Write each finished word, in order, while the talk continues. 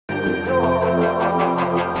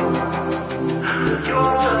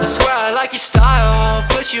like your style.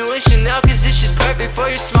 Put you in Chanel cause it's just perfect for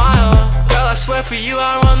your smile. Girl, I swear for you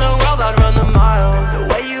I'd run the world, I'd run the miles.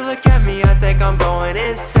 The way you look at me, I think I'm going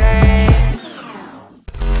insane.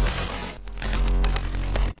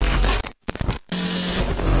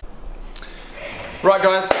 Right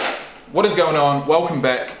guys, what is going on? Welcome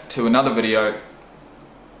back to another video.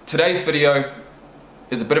 Today's video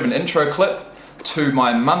is a bit of an intro clip to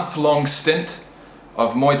my month-long stint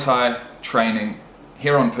of Muay Thai training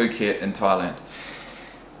here on Phuket in Thailand.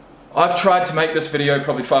 I've tried to make this video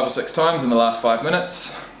probably 5 or 6 times in the last 5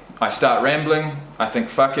 minutes. I start rambling, I think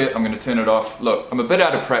fuck it, I'm going to turn it off. Look, I'm a bit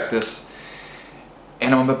out of practice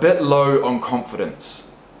and I'm a bit low on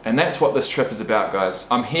confidence. And that's what this trip is about, guys.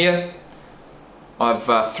 I'm here,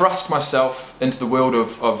 I've thrust myself into the world of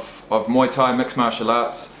Muay Thai, mixed martial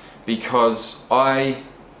arts, because I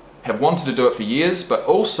have wanted to do it for years, but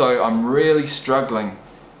also I'm really struggling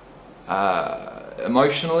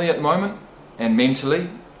emotionally at the moment and mentally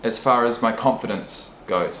as far as my confidence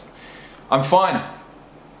goes. I'm fine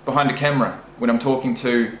behind a camera when I'm talking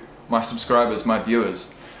to my subscribers, my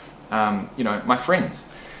viewers, you know, my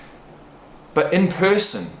friends. But in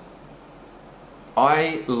person,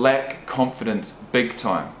 I lack confidence big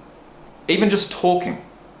time. Even just talking.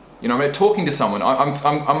 You know, I'm talking to someone,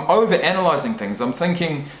 I'm over-analyzing things. I'm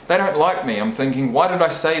thinking, they don't like me. I'm thinking, why did I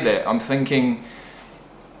say that? I'm thinking,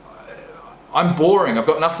 I'm boring. I've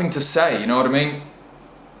got nothing to say, you know what I mean?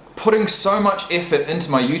 Putting so much effort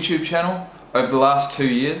into my YouTube channel over the last 2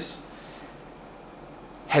 years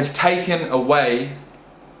has taken away,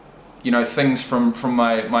 you know, things from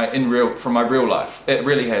my real life. It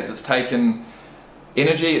really has. It's taken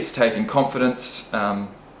energy, it's taken confidence,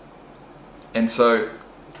 and so,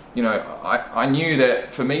 you know, I knew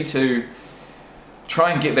that for me to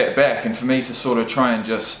try and get that back and for me to sort of try and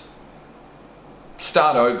just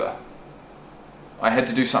start over, I had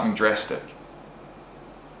to do something drastic.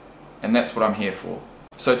 And that's what I'm here for.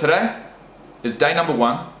 So today is day number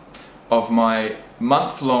 1 of my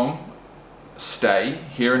month-long stay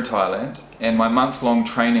here in Thailand and my month-long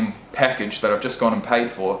training package that I've just gone and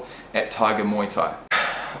paid for at Tiger Muay Thai.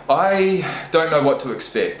 I don't know what to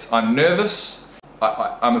expect. I'm nervous.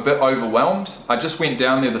 I'm a bit overwhelmed. I just went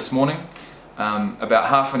down there this morning, about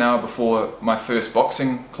half an hour before my first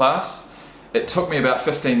boxing class. It took me about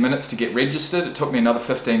 15 minutes to get registered. It took me another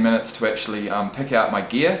 15 minutes to actually pick out my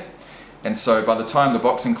gear. And so by the time the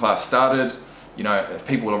boxing class started, you know,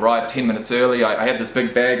 people will arrive 10 minutes early. I had this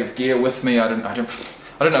big bag of gear with me. I don't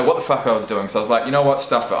know what the fuck I was doing. So I was like, you know what,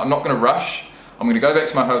 stuff it. I'm not going to rush. I'm going to go back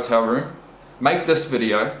to my hotel room, make this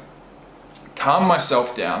video, calm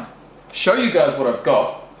myself down, show you guys what I've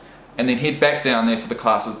got, and then head back down there for the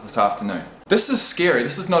classes this afternoon. This is scary.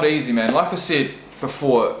 This is not easy, man. Like I said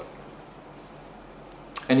before,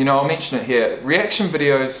 and you know, I'll mention it here, reaction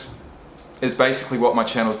videos is basically what my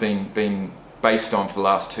channel's been based on for the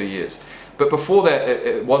last 2 years. But before that,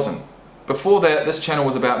 it wasn't. Before that, this channel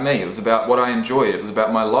was about me. It was about what I enjoyed. It was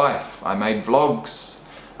about my life. I made vlogs.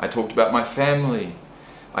 I talked about my family.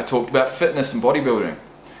 I talked about fitness and bodybuilding.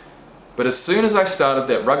 But as soon as I started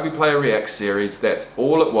that Rugby Player Reacts series, that's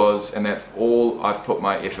all it was, and that's all I've put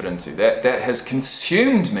my effort into. That has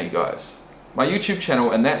consumed me, guys. My YouTube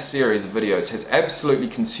channel and that series of videos has absolutely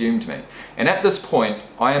consumed me. And at this point,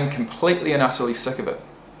 I am completely and utterly sick of it.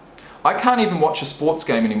 I can't even watch a sports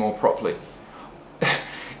game anymore properly.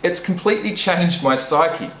 It's completely changed my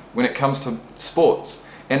psyche when it comes to sports.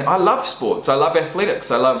 And I love sports. I love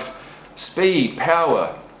athletics. I love speed,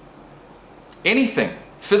 power, anything,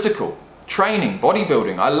 physical, training,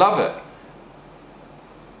 bodybuilding. I love it.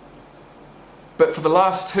 But for the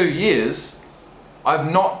last 2 years,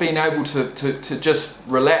 I've not been able to just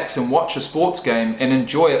relax and watch a sports game and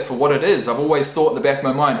enjoy it for what it is. I've always thought in the back of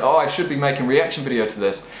my mind, oh, I should be making a reaction video to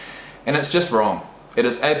this. And it's just wrong. It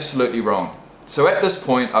is absolutely wrong. So at this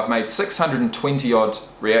point, I've made 620 odd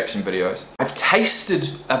reaction videos. I've tasted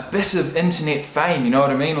a bit of internet fame, you know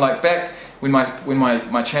what I mean? Like back when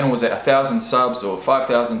my channel was at 1,000 subs or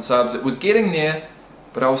 5,000 subs, it was getting there,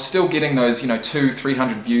 but I was still getting those, you know,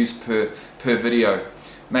 200-300 views per video.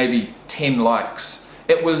 Maybe 10 likes.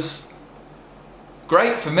 It was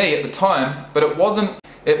great for me at the time, but it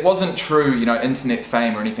wasn't true, you know, internet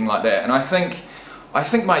fame or anything like that. And I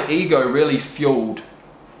think my ego really fueled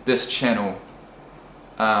this channel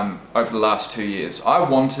over the last 2 years. I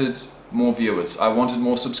wanted more viewers. I wanted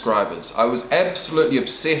more subscribers. I was absolutely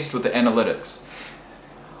obsessed with the analytics.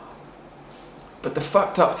 But the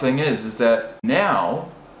fucked up thing is that now,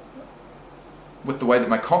 with the way that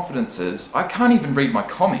my confidence is, I can't even read my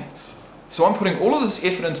comments. So I'm putting all of this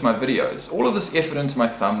effort into my videos, all of this effort into my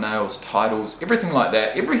thumbnails, titles, everything like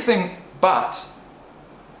that, everything but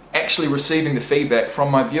actually receiving the feedback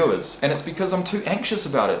from my viewers, and it's because I'm too anxious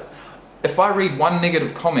about it. If I read one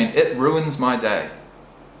negative comment, it ruins my day,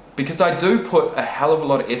 because I do put a hell of a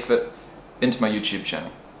lot of effort into my YouTube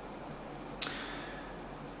channel.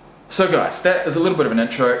 So guys, that is a little bit of an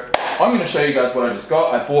intro. I'm going to show you guys what I just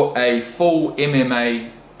got. I bought a full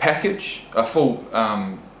MMA package, a full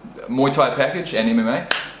Muay Thai package and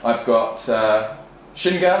MMA. I've got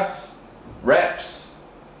shin guards, wraps,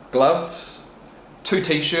 gloves, 2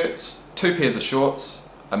 t-shirts, 2 pairs of shorts,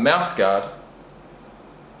 a mouth guard,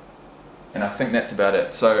 and I think that's about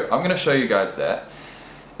it. So I'm going to show you guys that.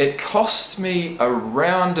 It cost me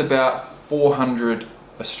around about 400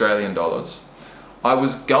 Australian dollars. I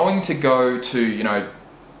was going to go to, you know,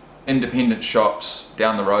 independent shops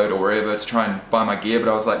down the road or wherever to try and buy my gear, but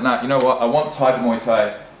I was like, nah, you know what, I want Tiger Muay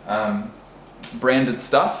Thai branded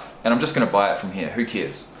stuff, and I'm just going to buy it from here, who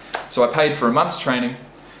cares? So I paid for a month's training,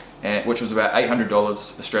 which was about $800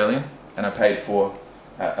 Australian, and I paid for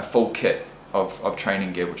a full kit of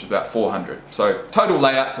training gear, which was about 400. So total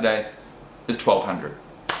layout today is 1200.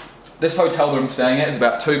 This hotel that I'm staying at is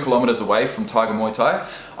about 2 kilometers away from Tiger Muay Thai.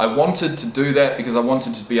 I wanted to do that because I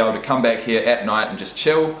wanted to be able to come back here at night and just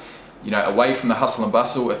chill, you know, away from the hustle and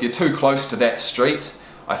bustle. If you're too close to that street,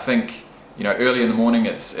 I think, you know, early in the morning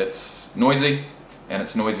it's noisy, and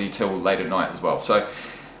it's noisy till late at night as well. So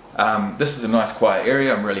this is a nice quiet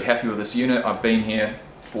area. I'm really happy with this unit. I've been here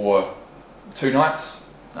for 2 nights.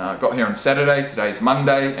 Got here on Saturday, today's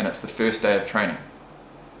Monday, and it's the first day of training.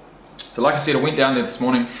 So like I said, I went down there this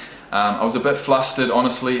morning. I was a bit flustered,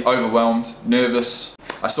 honestly, overwhelmed, nervous.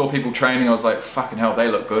 I saw people training, I was like, fucking hell, they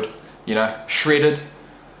look good, you know, shredded.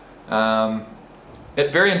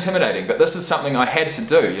 Very intimidating, but this is something I had to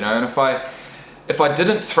do, you know, and if I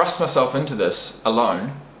didn't thrust myself into this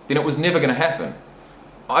alone, then it was never going to happen.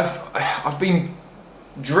 I've been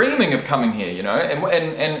dreaming of coming here, you know,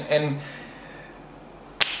 and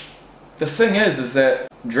the thing is that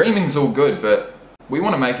dreaming's all good, but we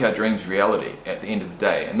want to make our dreams reality at the end of the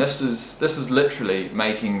day, and this is literally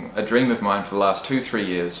making a dream of mine for the last 2-3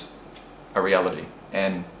 years a reality.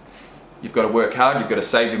 And you've got to work hard, you've got to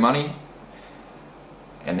save your money,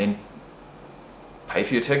 and then pay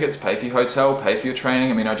for your tickets, pay for your hotel, pay for your training.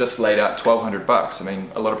 I mean, I just laid out 1,200 bucks. I mean,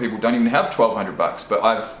 a lot of people don't even have 1,200 bucks, but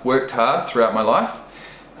I've worked hard throughout my life.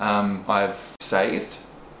 I've saved,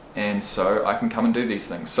 and so I can come and do these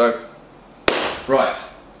things. So, right.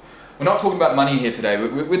 We're not talking about money here today.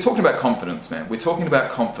 We're talking about confidence, man. We're talking about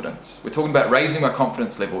confidence. We're talking about raising my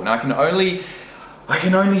confidence level, and I can only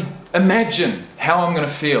imagine how I'm going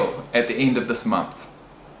to feel at the end of this month.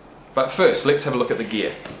 But first, let's have a look at the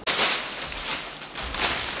gear.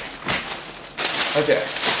 Okay.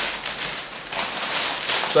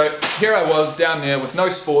 So here I was down there with no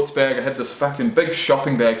sports bag. I had this fucking big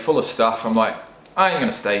shopping bag full of stuff. I'm like, I ain't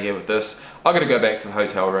going to stay here with this. I've got to go back to the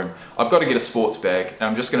hotel room. I've got to get a sports bag, and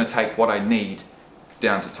I'm just going to take what I need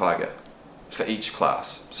down to Tiger for each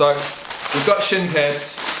class. So we've got shin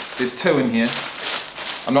pads. There's 2 in here.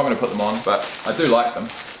 I'm not going to put them on, but I do like them.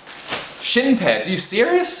 Shin pads, are you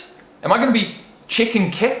serious? Am I going to be checking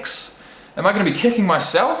kicks? Am I going to be kicking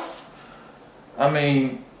myself? I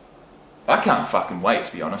mean, I can't fucking wait,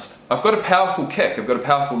 to be honest. I've got a powerful kick, I've got a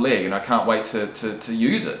powerful leg, and I can't wait to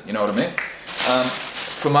use it, you know what I mean?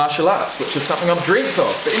 For martial arts, which is something I've dreamt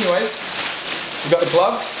of. But anyways, we've got the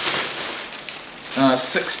gloves,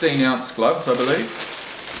 16-ounce gloves, I believe.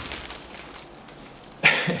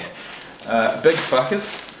 Big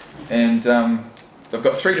fuckers, and they've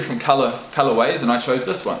got 3 different colorways, and I chose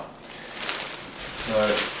this one. So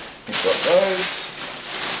we've got those.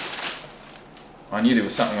 I knew there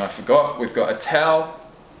was something I forgot. We've got a towel,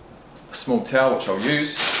 a small towel which I'll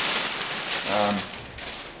use.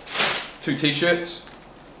 2 t-shirts.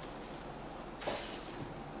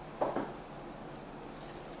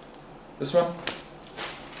 This one.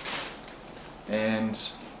 And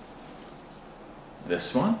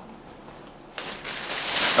this one.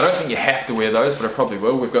 I don't think you have to wear those, but I probably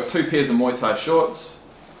will. We've got 2 pairs of Muay Thai shorts.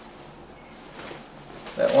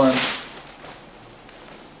 That one.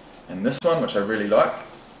 And this one, which I really like.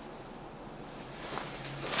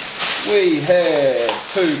 We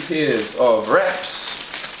have 2 pairs of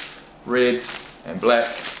wraps, red and black,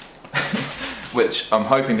 which I'm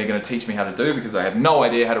hoping they're going to teach me how to do, because I have no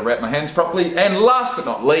idea how to wrap my hands properly. And last but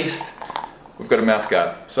not least, we've got a mouth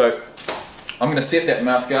guard. So I'm going to set that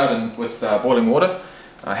mouth guard in with boiling water.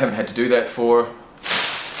 I haven't had to do that for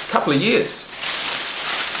a couple of years.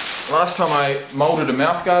 Last time I moulded a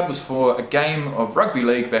mouth guard was for a game of rugby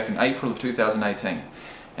league back in April of 2018.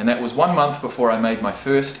 And that was 1 month before I made my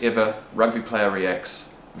first ever Rugby Player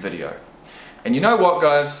Reacts video. And you know what,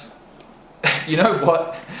 guys? you know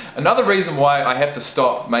what? Another reason why I have to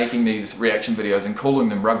stop making these reaction videos and calling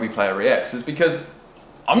them Rugby Player Reacts is because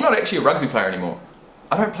I'm not actually a rugby player anymore.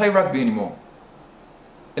 I don't play rugby anymore.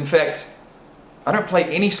 In fact, I don't play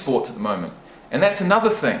any sports at the moment. And that's another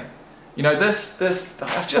thing. You know,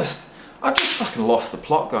 I've just fucking lost the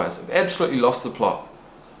plot, guys. I've absolutely lost the plot.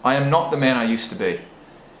 I am not the man I used to be.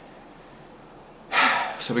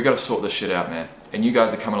 So we got to sort this shit out, man. And you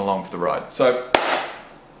guys are coming along for the ride. So,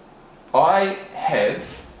 I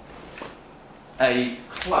have a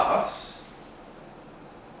class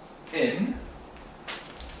in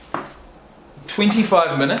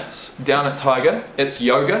 25 minutes down at Tiger. It's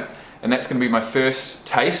yoga, and that's going to be my first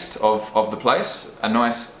taste of the place. A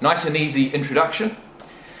nice and easy introduction.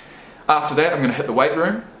 After that, I'm going to hit the weight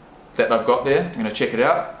room that I've got there. I'm going to check it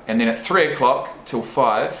out, and then at 3 o'clock till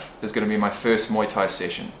 5 is going to be my first Muay Thai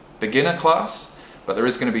session. Beginner class, but there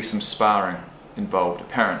is going to be some sparring involved,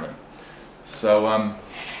 apparently. So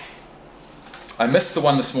I missed the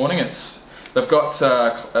one this morning. They've got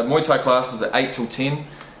Muay Thai classes at 8 till 10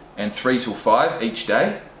 and 3 till 5 each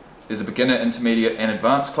day. There's a beginner, intermediate and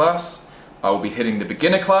advanced class. I will be hitting the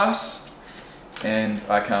beginner class, and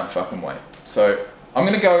I can't fucking wait. So I'm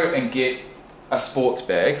going to go and get a sports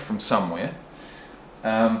bag from somewhere.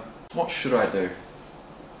 What should I do?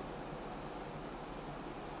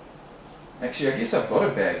 Actually, I guess I've got a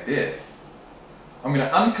bag there. I'm going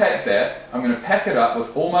to unpack that. I'm going to pack it up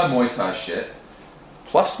with all my Muay Thai shit,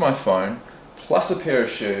 plus my phone, plus a pair of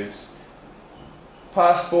shoes,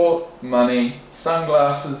 passport, money,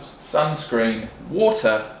 sunglasses, sunscreen,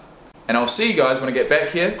 water, and I'll see you guys when I get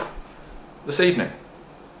back here this evening.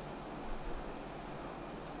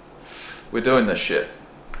 We're doing this shit.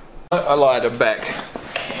 I lied, I'm back.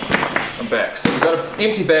 I'm back. So we've got an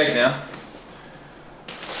empty bag now.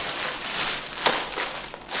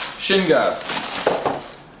 Shin guards.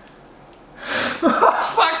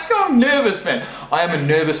 Fuck, I'm nervous, man. I am a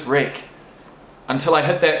nervous wreck. Until I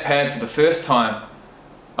hit that pad for the first time,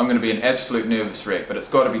 I'm going to be an absolute nervous wreck, but it's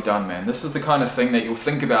got to be done, man. This is the kind of thing that you'll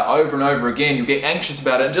think about over and over again. You'll get anxious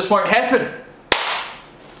about it, and it just won't happen.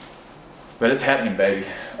 But it's happening, baby.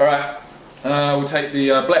 Alright, we'll take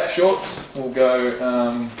the black shorts. We'll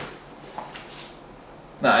go,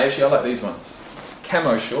 no, actually I like these ones.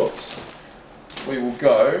 Camo shorts. We will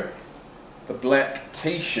go the black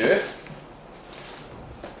t-shirt,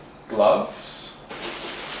 gloves,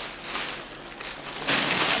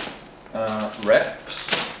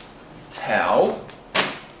 wraps, towel,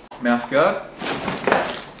 mouth guard,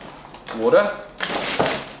 water,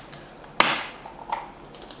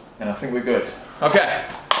 and I think we're good. Okay,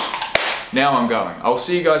 now I'm going. I'll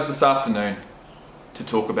see you guys this afternoon to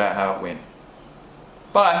talk about how it went.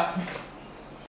 Bye.